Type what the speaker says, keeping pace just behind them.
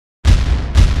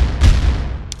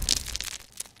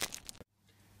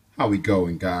How we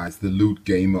going, guys? The Loot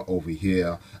Gamer over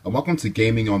here, and welcome to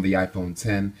gaming on the iPhone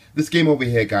 10. This game over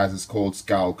here, guys, is called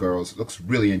SkullGirls. It looks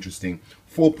really interesting.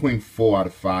 4.4 out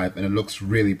of 5, and it looks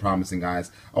really promising,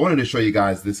 guys. I wanted to show you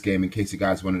guys this game in case you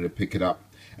guys wanted to pick it up.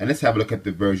 And let's have a look at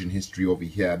the version history over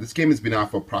here. This game has been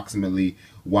out for approximately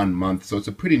 1 month, so it's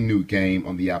a pretty new game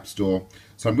on the App Store.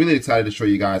 So I'm really excited to show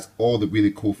you guys all the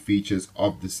really cool features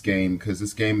of this game, because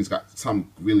this game has got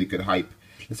some really good hype.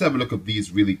 Let's have a look at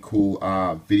these really cool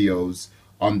videos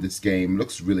on this game. It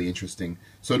looks really interesting.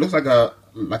 So it looks like a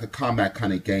combat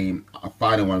kind of game, a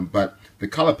fighting one, but the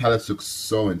color palettes look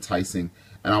so enticing.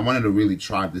 And I wanted to really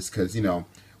try this because, you know,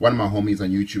 one of my homies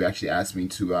on YouTube actually asked me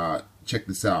to check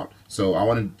this out. So I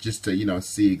wanted just to, you know,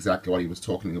 see exactly what he was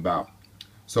talking about.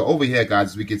 So over here, guys,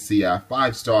 as we can see,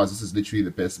 5 stars. This is literally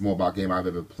the best mobile game I've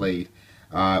ever played.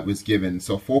 It was given.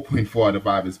 So 4.4 out of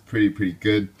 5 is pretty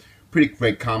good. Pretty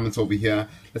great comments over here.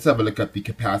 Let's have a look at the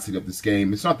capacity of this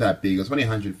game. It's not that big. It's only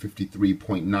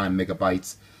 153.9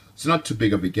 megabytes. So not too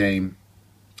big of a game.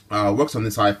 Works on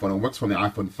this iPhone. It works from the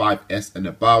iPhone 5S and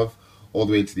above, all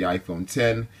the way to the iPhone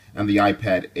 10 and the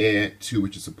iPad Air 2,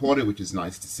 which is supported, which is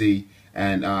nice to see.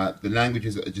 And the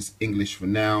languages are just English for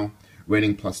now.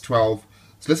 Rating +12.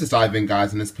 So let's just dive in,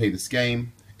 guys, and let's play this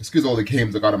game. Excuse all the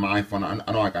games I got on my iPhone.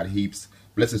 I know I got heaps.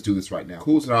 But let's just do this right now.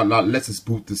 Cool, so now let's just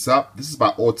boot this up. This is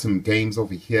by Autumn Games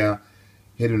over here.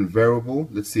 Hidden Variable.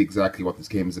 Let's see exactly what this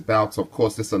game is about. So, of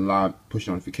course, let's allow push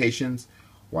notifications.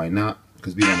 Why not?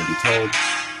 Because we want to be told.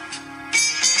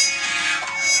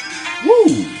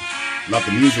 Woo! Love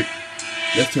the music.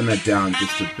 Let's turn that down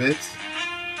just a bit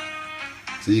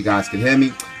so you guys can hear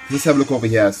me. Let's have a look over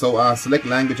here. So, select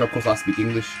language. Of course, I speak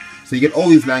English. So you get all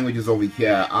these languages over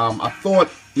here. I thought,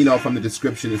 you know, from the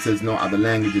description it says no other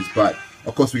languages, but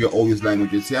of course we get all these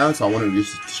languages here. So I wanted to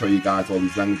just show you guys all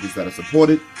these languages that are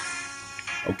supported.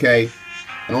 Okay,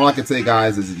 and all I can say,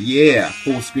 guys, is yeah,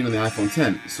 full screen on the iPhone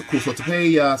 10. So cool. So to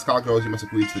play SkullGirls, you must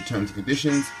agree to the terms and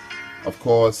conditions. Of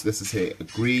course, let's just say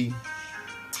agree.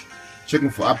 Checking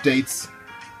for updates.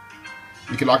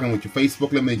 You can log in with your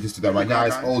Facebook. Let me just do that right now.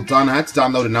 It's all done. I had to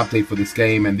download an update for this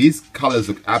game, and these colors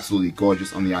look absolutely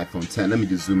gorgeous on the iPhone 10. Let me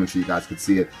just zoom in so you guys can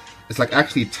see it. It's like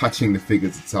actually touching the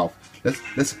figures itself. Let's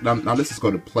just go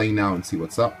to play now and see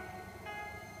what's up.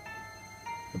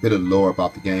 A bit of lore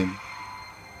about the game.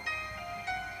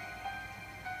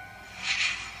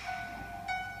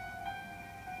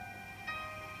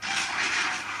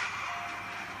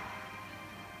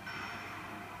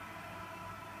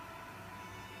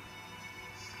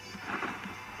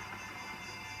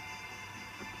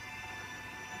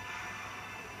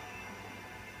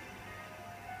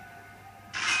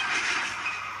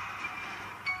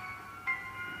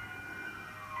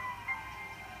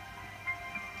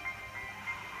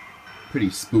 Pretty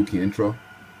spooky intro.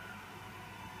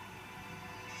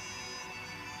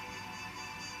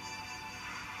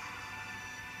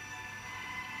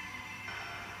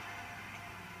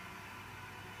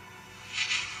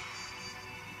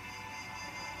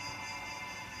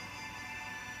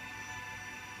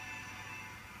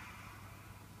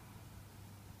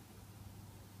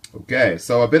 Okay,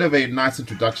 so a bit of a nice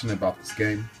introduction about this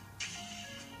game.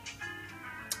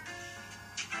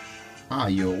 Ah,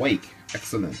 you're awake.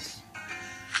 Excellent.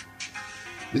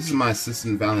 This is my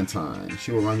assistant Valentine.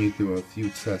 She will run you through a few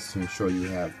tests to ensure you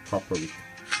have properly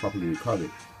recovered.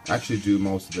 I actually do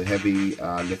most of the heavy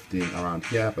lifting around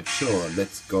here, but sure,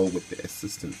 let's go with the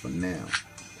assistant for now.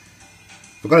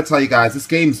 Forgot to tell you guys, this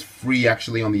game's free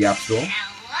actually on the App Store.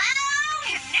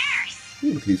 Hello,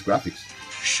 ooh, look at these graphics.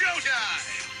 Showtime!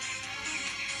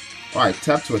 Alright,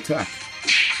 tap to attack.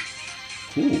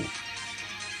 Cool.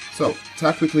 So,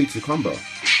 tap quickly to combo.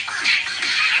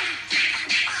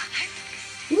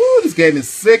 This game is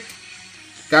sick.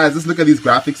 Guys, just look at these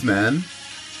graphics, man.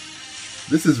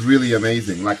 This is really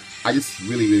amazing. Like, I just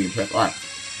really impressed.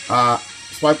 Alright.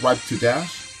 Swipe right to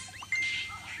dash.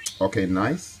 Okay,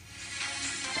 nice.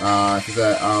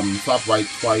 Swipe right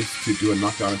twice to do a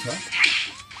knockdown attack.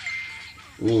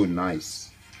 Ooh, nice.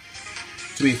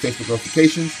 Too many Facebook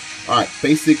notifications. Alright,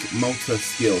 basic motor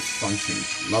skills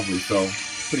functions. Lovely. So,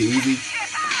 pretty easy.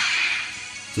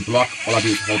 To block, all I do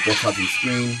is hold both sides of the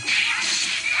screen.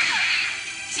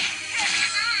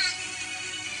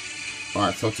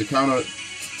 Alright, so to counter,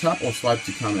 tap or swipe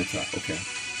to counter attack. Okay.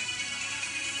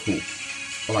 Cool.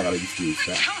 All I gotta just do is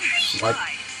that. Swipe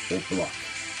or block.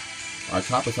 Alright,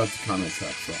 tap or swipe to counter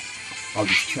attack. So I'll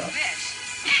just tap.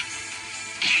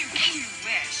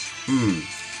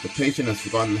 The patient has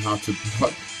forgotten how to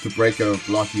break a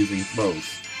block using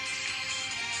throws.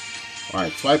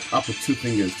 Alright, swipe up with 2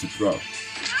 fingers to throw.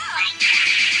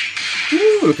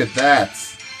 Woo, look at that.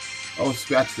 Oh,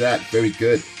 scratch that. Very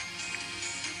good.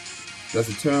 Does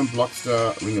the term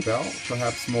blockster ring a bell?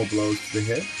 Perhaps more blows to the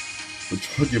head would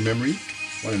jog your memory?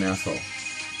 What an asshole.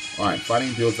 Alright,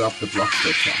 fighting builds up the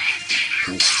blockster attack.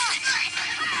 Cool.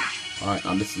 Alright,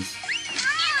 now this is...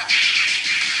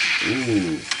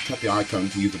 Ooh, tap the icon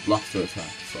to use the blockster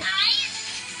attack. So.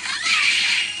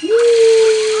 Woo!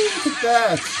 Look at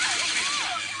that!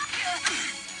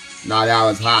 Nah, that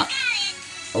was hot.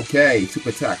 Okay, super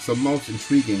attack. So most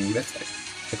intriguing, let's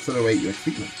accelerate your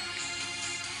treatment.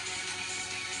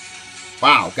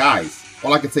 Wow, guys.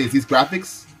 All I can say is these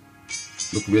graphics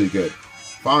look really good.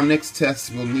 For our next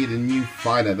test, we'll need a new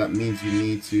fighter. That means you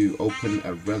need to open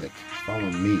a relic.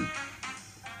 Follow me.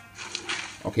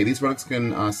 Okay, these relics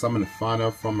can summon a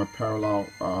fighter from a parallel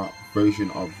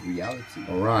version of reality.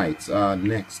 Alright,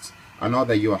 next. I know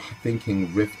that you are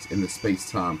thinking rifts in the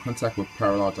space-time, contact with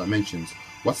parallel dimensions.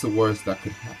 What's the worst that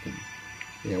could happen?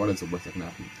 Yeah, what is the worst that can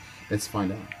happen? Let's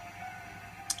find out.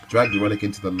 Drag the relic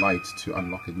into the light to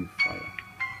unlock a new fighter.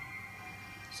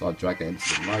 So I'll drag it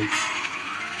into the light.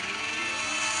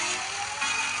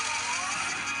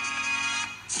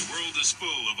 The world is full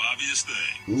of obvious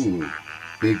things. Ooh,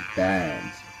 big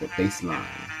band, the bass line.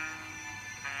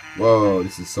 Whoa,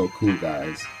 this is so cool,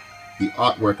 guys. The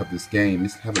artwork of this game,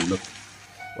 let's have a look.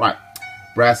 Right,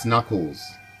 brass knuckles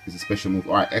is a special move.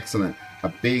 Alright, excellent. A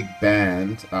big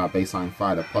band baseline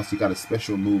fighter, plus you got a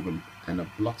special move and a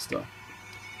blockster.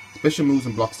 Special moves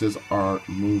and blocksters are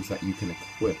moves that you can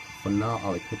equip. For now,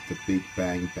 I'll equip the big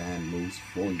bang band moves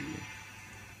for you.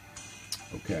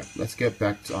 Okay, let's get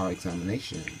back to our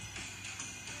examination.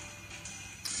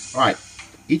 Alright,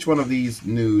 each one of these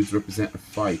nudes represent a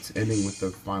fight, ending with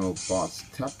the final boss.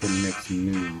 Tap the next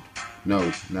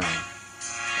node now.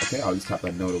 Okay, I'll just tap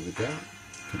that node over there.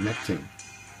 Connecting.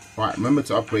 Alright, remember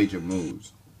to upgrade your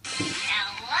moves. Cool.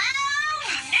 Hello,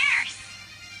 nurse.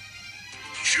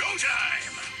 Showtime.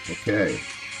 Okay,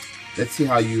 let's see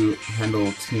how you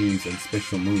handle teams and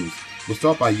special moves. We'll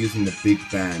start by using the big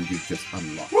band you just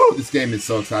unlocked. Woo! This game is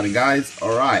so exciting, guys.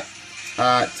 Alright,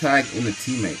 tag in a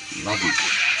teammate. Lovely.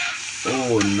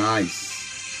 Oh, nice.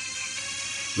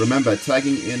 Remember,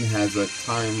 tagging in has a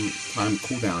time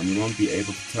cooldown. You won't be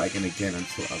able to tag in again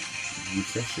until it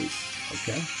refreshes.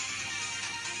 Okay?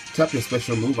 Tap your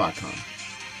special move icon.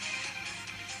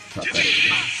 Tap that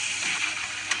again.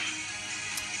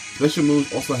 Special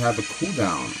moves also have a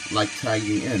cooldown, like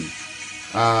tagging in.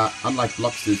 Unlike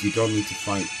blocksters, you don't need to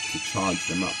fight to charge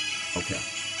them up. Okay.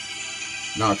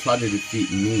 Now try to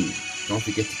defeat me. Don't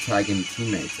forget to tag in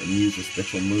teammates and use your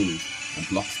special moves and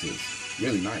blocksters.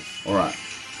 Really nice. Alright.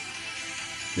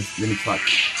 Let me try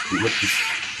to whip this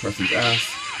person's ass.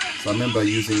 So I remember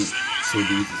using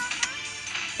these.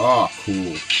 Oh,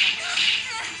 cool.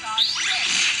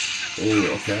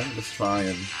 Oh, okay. Let's try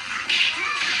and...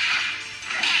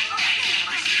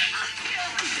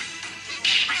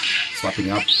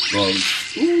 Swapping up goes.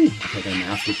 Ooh, okay, got an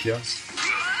ass whip here.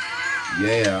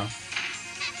 Yeah.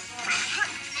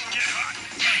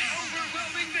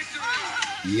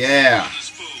 Yeah.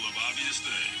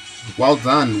 Well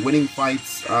done. Winning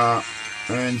fights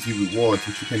earns you rewards,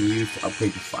 which you can use to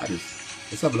upgrade your fighters.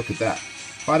 Let's have a look at that.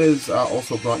 Fighters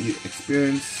also grant you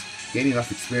experience. Gaining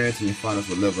enough experience and your fighters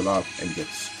will level up and get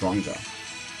stronger.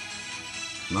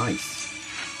 Nice.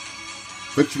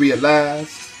 Victory at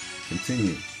last.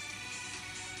 Continue.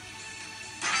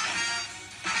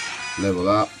 Level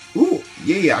up. Ooh,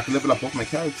 yeah, I can level up both my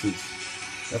characters.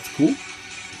 That's cool.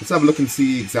 Let's have a look and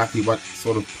see exactly what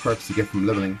sort of perks you get from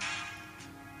leveling.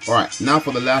 Alright, now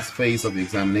for the last phase of the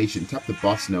examination, tap the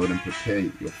boss node and prepare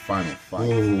your final fight.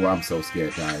 Oh, I'm so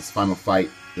scared, guys. Final fight.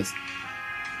 Let's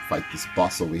fight this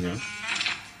boss over here.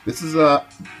 This is a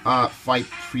fight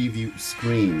preview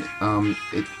screen.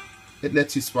 It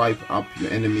lets you swipe up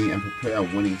your enemy and prepare a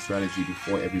winning strategy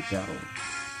before every battle.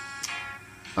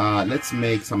 Let's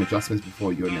make some adjustments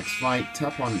before your next fight.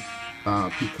 Tap on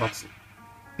Peacock's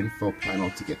info panel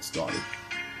to get started.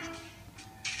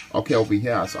 Okay, over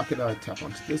here, so I could tap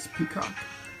onto this Peacock.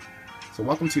 So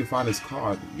welcome to your fighter's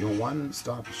card, your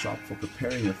one-stop shop for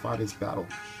preparing your fighter's battle.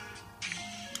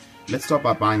 Let's start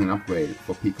by buying an upgrade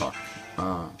for Peacock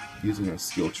using your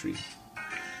skill tree.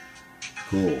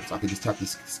 Cool, so I can just tap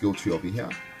this skill tree over here.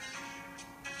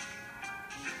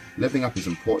 Leveling up is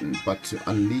important, but to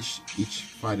unleash each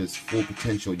fighter's full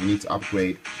potential, you need to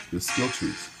upgrade your skill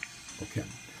trees. Okay.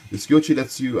 The skill tree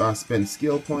lets you spend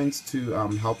skill points to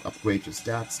help upgrade your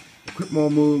stats, equip more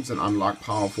moves, and unlock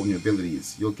powerful new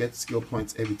abilities. You'll get skill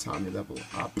points every time you level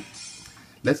up.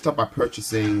 Let's start by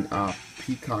purchasing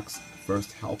Peacock's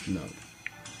first health node.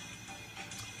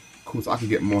 Cool, so I can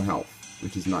get more health,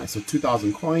 which is nice. So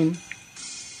 2,000 coin,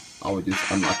 I would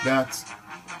just unlock that.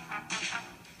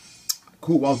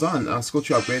 Cool, well done. Skill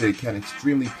tree upgraded can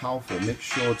extremely powerful. Make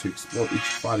sure to explore each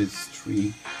fighter's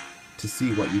tree to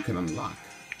see what you can unlock.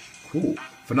 Cool.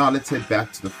 For now, let's head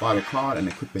back to the fighter card and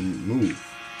equip and move.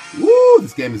 Woo!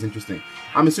 This game is interesting.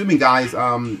 I'm assuming, guys,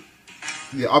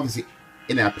 yeah, obviously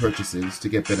in-app purchases to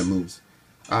get better moves.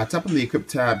 Tap on the equip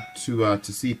tab to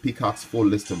see Peacock's full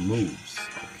list of moves.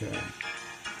 Okay.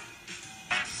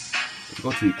 Let's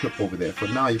go to equip over there. For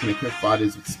now, you can equip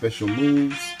fighters with special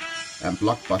moves and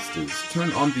blockbusters.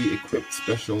 Turn on the equipped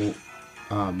special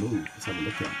move. Let's have a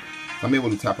look at it. So I'm able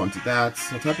to tap onto that.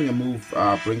 So tapping a move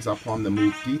brings up on the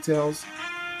move details,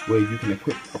 where you can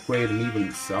equip, upgrade, and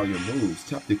even sell your moves.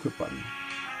 Tap the equip button.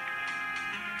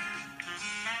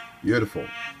 Beautiful.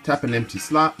 Tap an empty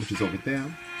slot, which is over there.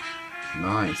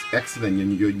 Nice. Excellent.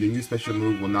 Your new special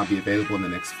move will not be available in the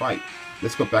next fight.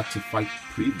 Let's go back to fight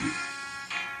preview.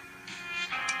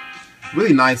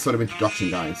 Really nice sort of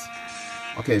introduction, guys.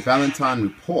 Okay, Valentine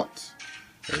report.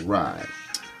 Alright.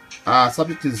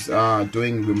 Subject is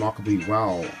doing remarkably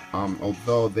well,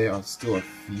 although there are still a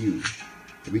few.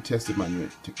 We tested my new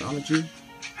technology,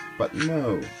 but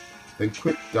no. Then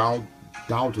quit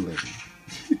dawdling.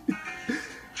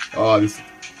 Oh, this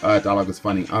dialogue is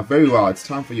funny. Very well, it's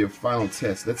time for your final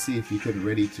test. Let's see if you could be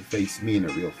ready to face me in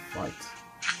a real fight.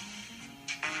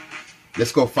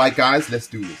 Let's go fight, guys. Let's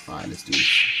do this. Alright, let's do this.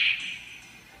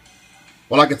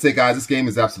 Well, like I said, guys, this game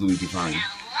is absolutely divine.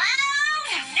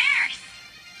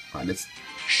 Alright, let's...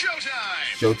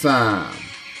 Showtime!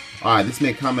 Alright, this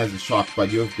may come as a shock, but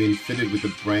you have been fitted with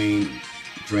the brain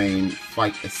drain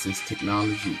fight assist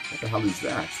technology. What the hell is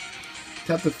that?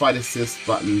 Tap the fight assist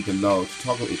button below to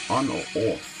toggle it on or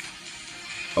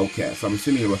off. Okay, so I'm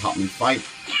assuming it will help me fight.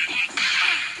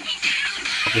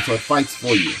 Okay, so it fights for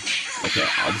you. Okay,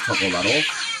 I'll just toggle that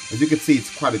off. As you can see,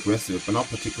 it's quite aggressive, but not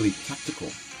particularly tactical.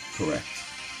 Correct.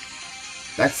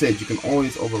 That said, you can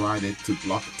always override it to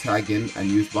block, tag in, and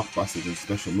use blockbusters and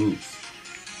special moves.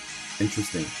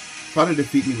 Interesting. Try to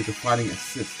defeat me with the fighting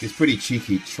assist. He's pretty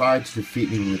cheeky. Try to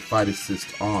defeat me with fight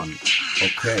assist on.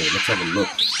 Okay, let's have a look.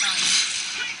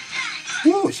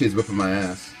 Woo, she's whipping my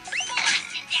ass.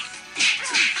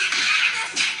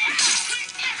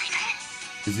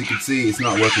 As you can see, it's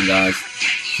not working, guys.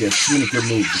 She has too many good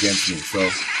moves against me, so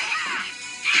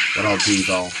what I'll do is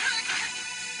I'll...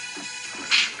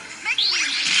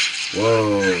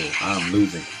 Whoa, I'm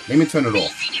losing. Let me turn it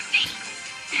off.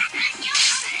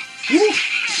 Woo.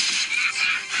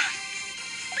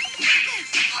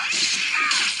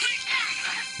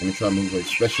 Let me try to move a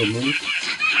special move.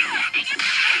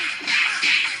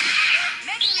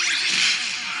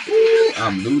 Woo,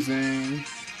 I'm losing.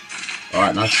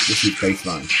 Alright, now let's use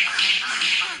baseline.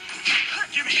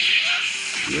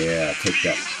 Yeah, take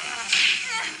that.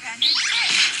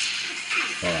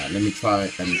 Alright, let me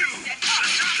try and...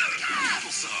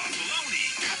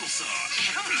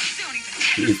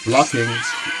 He is blocking.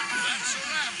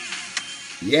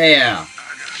 Yeah!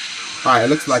 Alright, it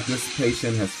looks like this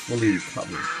patient has fully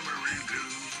recovered.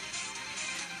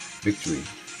 Victory.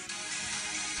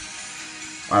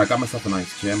 Alright, I got myself a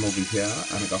nice gem over here,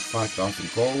 and I got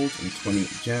 5,000 gold and 20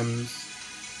 gems.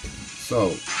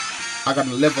 So, I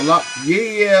gotta level up.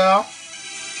 Yeah!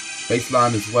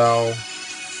 Baseline as well.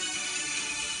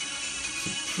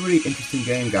 Pretty interesting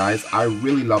game, guys. I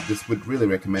really love this, would really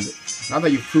recommend it. Now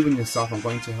that you've proven yourself, I'm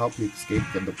going to help you escape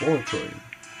the laboratory.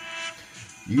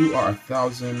 You are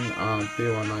 1,000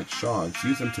 Theronite shards.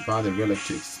 Use them to buy the relic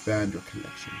to expand your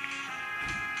collection.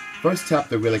 First, tap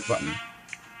the relic button.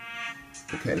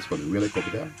 Okay, let's go to the relic over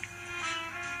there.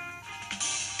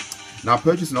 Now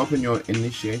purchase and open your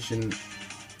initiation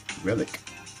relic.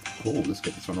 Cool, let's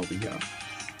get this one over here.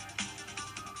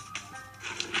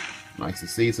 Nice to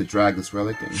see. So drag this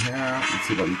relic in here. Let's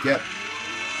see what we get.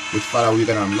 Which fight are we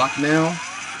gonna unlock now?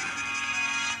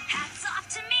 Hats off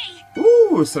to me.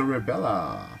 Ooh, it's a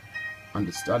Rebella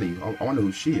understudy. I wonder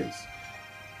who she is.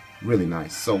 Really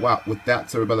nice. So wow, with that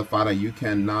Cerebella fighter, you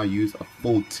can now use a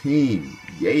full team.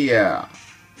 Yeah.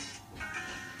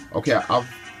 Okay, I've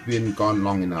been gone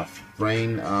long enough.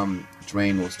 Brain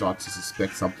drain will start to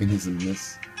suspect something is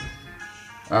amiss.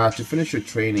 To finish your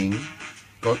training,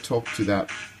 go talk to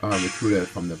that recruiter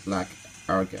from the Black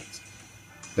Arrogant.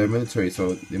 They're military,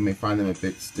 so you may find them a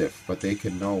bit stiff, but they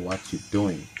can know what you're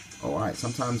doing. Alright,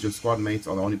 sometimes your squad mates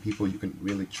are the only people you can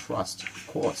really trust, of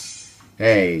course.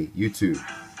 Hey, you two.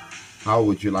 How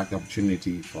would you like the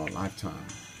opportunity for a lifetime?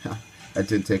 That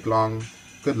didn't take long.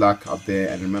 Good luck up there,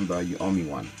 and remember, you owe me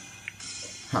one.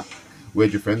 Ha!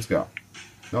 Where'd your friends go?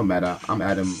 No matter, I'm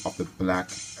Adam of the Black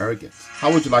Arrogant.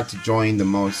 How would you like to join the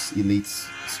most elite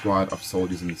squad of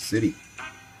soldiers in the city?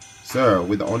 Sir,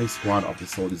 we're the only squad of the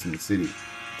soldiers in the city.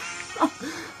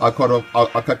 I'll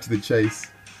cut to the chase.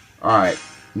 Alright,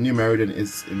 New Meriden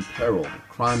is in peril.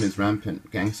 Crime is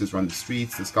rampant. Gangsters run the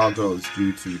streets. The SkullGirl is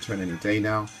due to return any day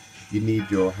now. You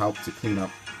need your help to clean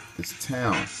up this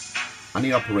town. I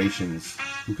need operations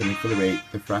who can infiltrate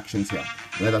the fractions here.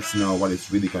 Let us know what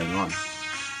is really going on.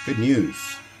 Good news.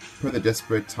 Per the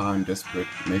Desperate Time Desperate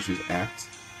Measures Act,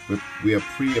 we are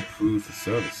pre-approved for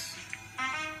service.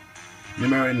 New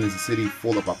Meriden is a city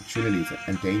full of opportunities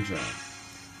and danger.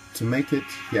 To make it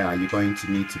here, you're going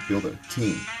to need to build a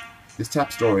team. This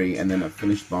top story and then a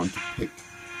finished bond to pick,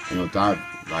 and you'll dive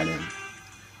right in.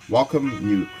 Welcome,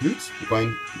 new recruits.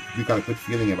 We've got a good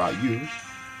feeling about you.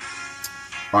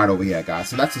 Right over here, guys.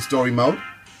 So that's the story mode.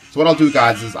 So what I'll do,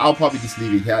 guys, is I'll probably just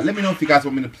leave it here. Let me know if you guys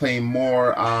want me to play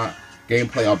more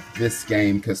gameplay of this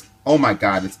game, because oh my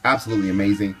god, it's absolutely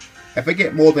amazing. If I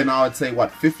get more than, I would say,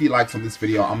 what, 50 likes on this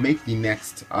video, I'll make the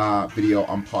next video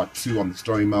on part 2 on the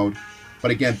story mode.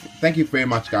 But again, thank you very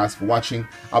much, guys, for watching.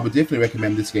 I would definitely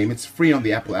recommend this game. It's free on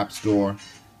the Apple App Store.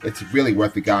 It's really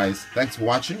worth it, guys. Thanks for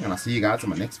watching, and I'll see you guys in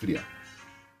my next video.